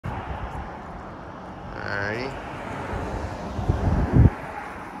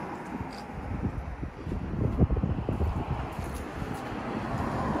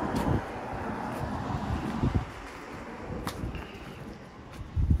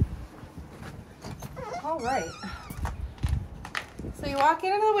right. So you walk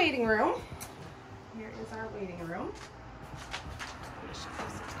into the waiting room. Here is our waiting room.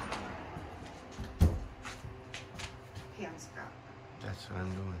 Hands up. That's what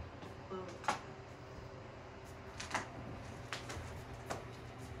I'm doing.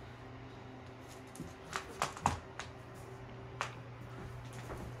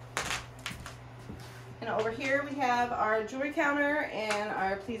 And over here we have our jewelry counter and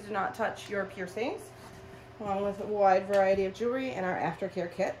our please do not touch your piercings, along with a wide variety of jewelry and our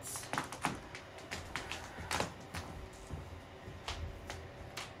aftercare kits.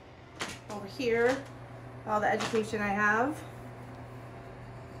 Over here, all the education I have.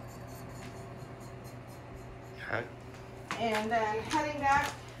 Okay. And then heading back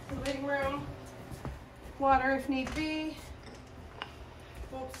to the waiting room, water if need be.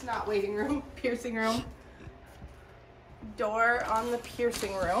 Oops, not waiting room, piercing room. Door on the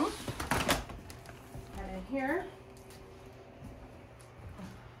piercing room. And in here.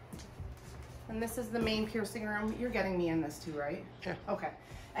 And this is the main piercing room. You're getting me in this too, right? Yeah. Okay.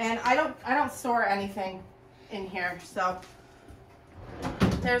 And I don't store anything in here, so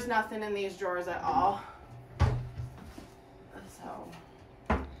there's nothing in these drawers at all. So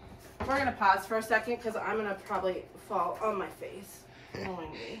we're gonna pause for a second because I'm gonna probably fall on my face.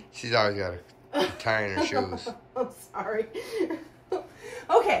 Knowingly. She's always got a tie in her shoes. I'm sorry.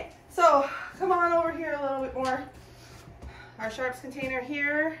 Okay, so come on over here a little bit more. Our sharps container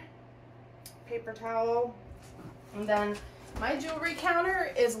here, paper towel, and then my jewelry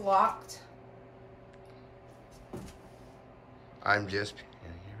counter is locked. I'm just.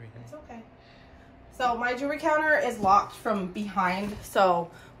 It's okay. So my jewelry counter is locked from behind. So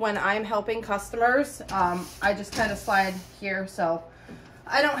when I'm helping customers, I just kind of slide here. So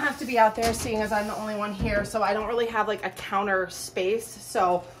I don't have to be out there, seeing as I'm the only one here. So I don't really have like a counter space.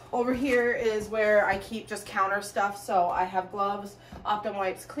 So over here is where I keep just counter stuff. So I have gloves, Optum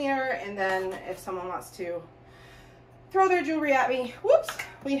wipes, cleaner, and then if someone wants to throw their jewelry at me, whoops,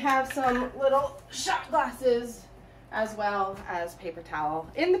 we have some little shot glasses as well as paper towel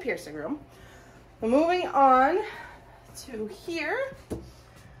in the piercing room. Moving on to here,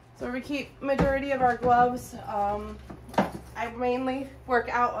 so we keep majority of our gloves. I mainly work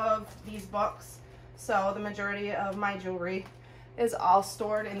out of these books, so the majority of my jewelry is all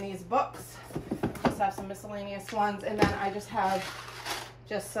stored in these books. Just have some miscellaneous ones, and then I just have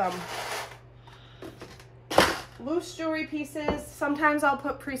some loose jewelry pieces. Sometimes I'll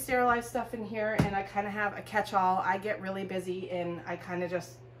put pre-sterilized stuff in here, and I kind of have a catch-all. I get really busy, and I kind of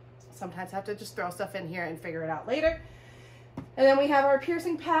just sometimes have to just throw stuff in here and figure it out later. And then we have our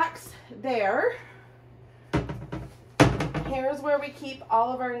piercing packs there. Here's where we keep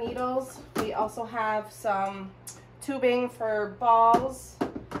all of our needles. We also have some tubing for balls.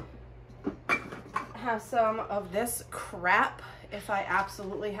 Have some of this crap if I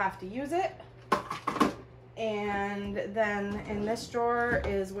absolutely have to use it. And then in this drawer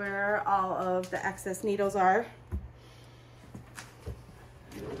is where all of the excess needles are.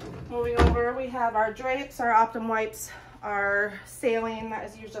 Moving over, we have our drapes, our Optum wipes, our saline that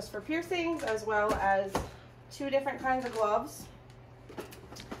is used just for piercings, as well as 2 different kinds of gloves.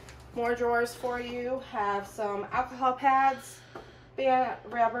 More drawers for you. Have some alcohol pads,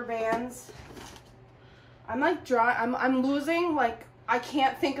 rubber bands. I'm like I'm losing, like I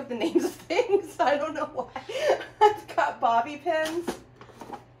can't think of the names of things. I don't know why. I've got bobby pins,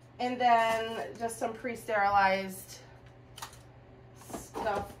 and then just some pre-sterilized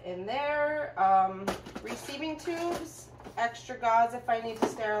stuff in there. Receiving tubes, extra gauze if I need to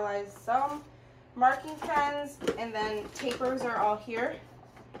sterilize some, marking pens, and then tapers are all here.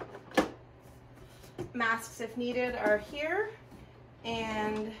 Masks if needed are here,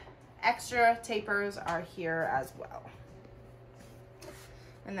 and extra tapers are here as well.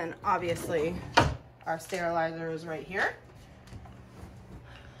 And then obviously our sterilizer is right here.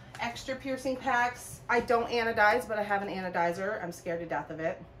 Extra piercing packs. I don't anodize, but I have an anodizer. I'm scared to death of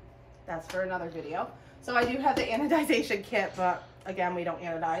it. That's for another video. So I do have the anodization kit, but again, we don't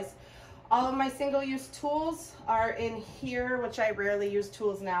anodize. All of my single-use tools are in here, which I rarely use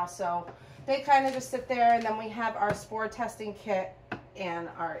tools now, so they kind of just sit there. And then we have our spore testing kit and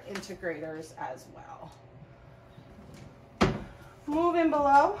our integrators as well. Moving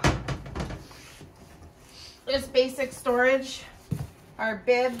below is basic storage. Our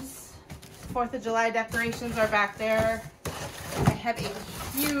bibs, 4th of July decorations are back there. I have a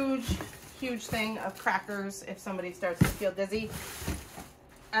huge thing of crackers if somebody starts to feel dizzy,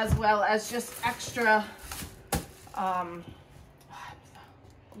 as well as just extra,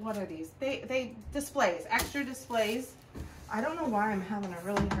 what are these? They displays, extra displays. I don't know why I'm having a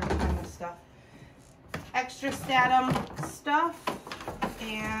really hard time with stuff. extra Statum stuff,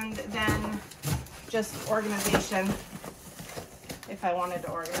 and then just organization if I wanted to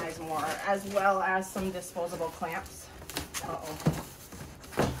organize more, as well as some disposable clamps.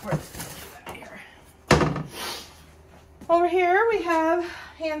 Where's that here? Over here we have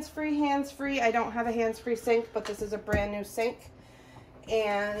hands-free. I don't have a hands-free sink, but this is a brand new sink.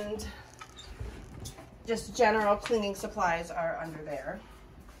 And just general cleaning supplies are under there.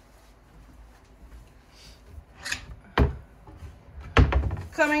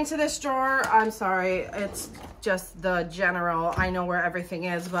 Coming to this drawer, I'm sorry, it's just the general, I know where everything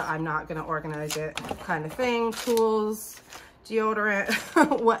is, but I'm not gonna organize it kind of thing. Tools, deodorant,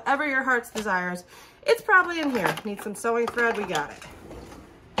 whatever your heart's desires. It's probably in here. Need some sewing thread, we got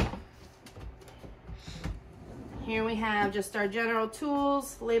it. Here we have just our general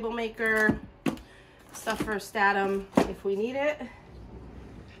tools, label maker, stuff for Statum if we need it.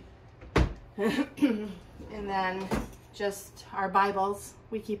 And then just our Bibles.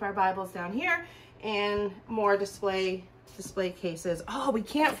 We keep our Bibles down here, and more display cases. Oh, we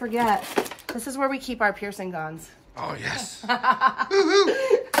can't forget, this is where we keep our piercing guns. Oh, yes.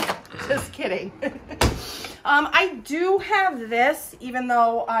 Just kidding. I do have this, even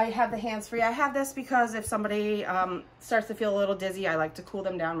though I have the hands-free. I have this because if somebody starts to feel a little dizzy, I like to cool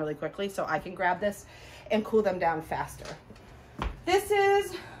them down really quickly, so I can grab this and cool them down faster. This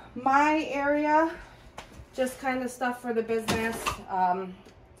is my area, just kind of stuff for the business.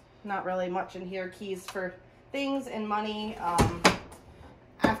 Not really much in here. Keys for things and money,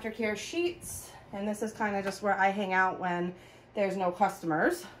 aftercare sheets, and this is kind of just where I hang out when there's no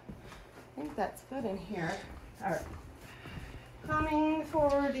customers. I think that's good in here. All right. Coming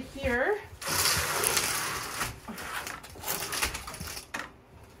forward to here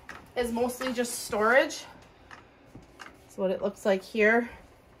is mostly just storage. That's what it looks like here.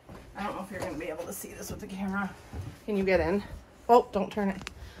 I don't know if you're going to be able to see this with the camera. Can you get in? Oh, don't turn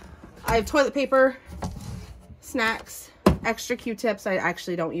it. I have toilet paper, snacks, extra Q-tips I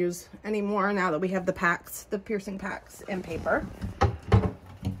actually don't use anymore now that we have the packs, the piercing packs, and paper.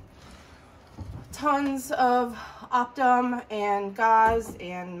 Tons of Optum and gauze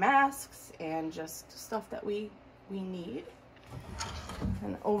and masks and just stuff that we need.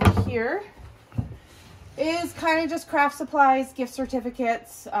 And over here is kind of just craft supplies, gift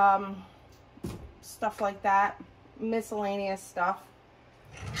certificates, stuff like that, miscellaneous stuff.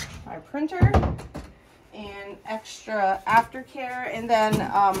 Our printer and extra aftercare, and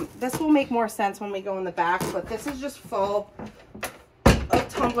then this will make more sense when we go in the back, but this is just full of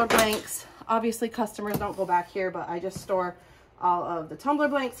tumbler blanks. Obviously customers don't go back here, but I just store all of the tumbler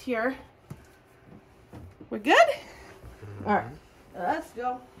blanks here. We're good? All right, let's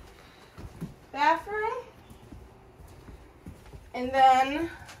go. Bathroom. And then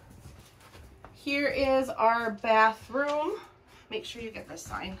here is our bathroom. Make sure you get this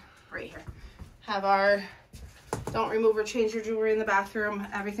sign right here. Have our don't remove or change your jewelry in the bathroom.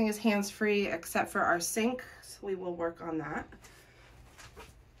 Everything is hands-free except for our sink, so we will work on that.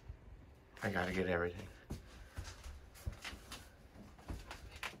 I gotta get everything.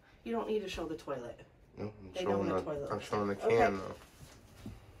 You don't need to show the toilet. No, They know the toilet. I'm showing the can Okay.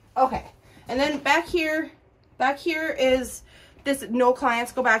 though. Okay, and then back here is this. No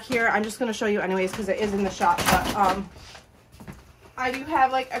clients go back here. I'm just gonna show you anyways because it is in the shop. But I do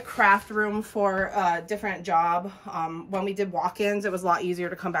have like a craft room for a different job. When we did walk-ins, it was a lot easier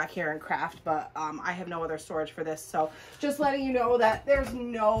to come back here and craft. But I have no other storage for this, so just letting you know that there's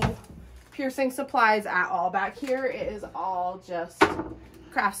no piercing supplies at all back here. It is all just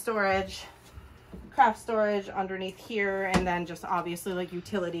craft storage underneath here, and then just obviously like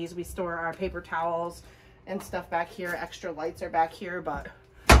utilities. We store our paper towels and stuff back here. Extra lights are back here, but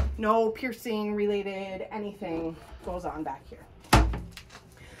no piercing related anything goes on back here.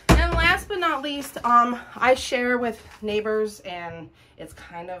 And last but not least, I share with neighbors, and it's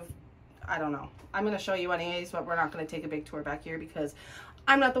kind of, I don't know, I'm going to show you anyways, but we're not going to take a big tour back here because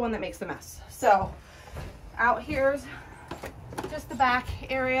I'm not the one that makes the mess. So out here's just the back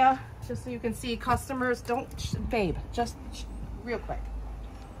area, just so you can see. Customers don't, babe, just real quick.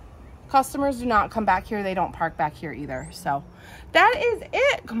 Customers do not come back here. They don't park back here either. So that is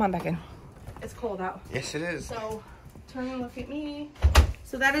it. Come on back in. It's cold out. Yes, it is. So turn and look at me.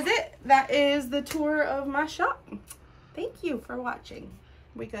 So that is it. That is the tour of my shop. Thank you for watching.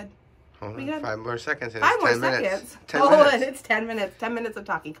 We good? Hold We on, good? 5 more seconds and 5 it's more 10 minutes. seconds. 10 Oh, minutes. and it's 10 minutes. 10 minutes of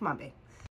talking. Come on, babe.